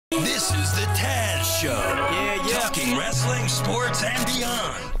It's the Taz Show. Yeah. Talking wrestling, sports, and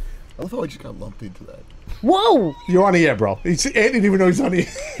beyond. I love how I just got lumped into that. Whoa! You're on the air, bro. Andy didn't even know he's on the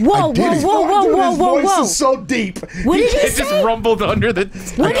air. Whoa! His voice is so deep. What did he It say? just rumbled under the...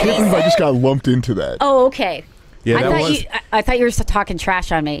 I can't believe I just got lumped into that. Oh, okay. Yeah, I thought you were talking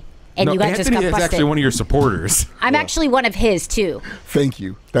trash on me, and no, you guys just got Anthony is busted. actually one of your supporters. I'm actually one of his too. Thank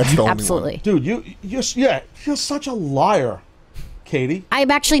you. That's the only Absolutely. Dude, you're such a liar, Katie.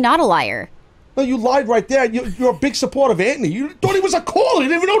 I'm actually not a liar. No, you lied right there. You're a big supporter of Anthony. You thought he was a caller. You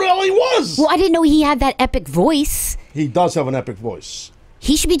didn't even know who the hell he was. Well, I didn't know he had that epic voice. He does have an epic voice.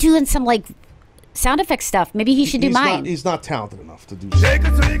 He should be doing some like sound effect stuff. Maybe he should do mine. He's not talented enough to do Shake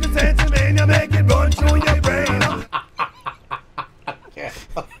a swing a sense make it run through your brain.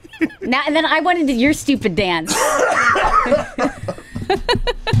 Now and then I wanted to do your stupid dance. I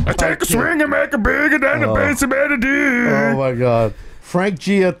take a swing and make it bigger than the fancy man do. Oh my God. Frank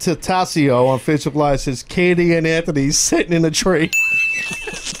Giattatasio on Facebook Live says Katie and Anthony sitting in a tree.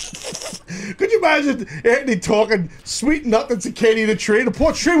 Could you imagine Anthony talking sweet nothings to Katie in a tree? The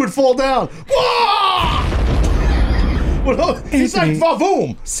poor tree would fall down. Well, he's like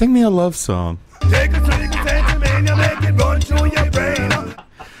Vavoom. Sing me a love song. Take a swing a sense make it run through your brain.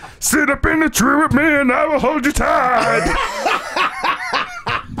 Sit up in the tree with me and I will hold you tight.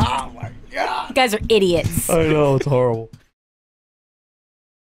 You guys are idiots. I know, it's horrible.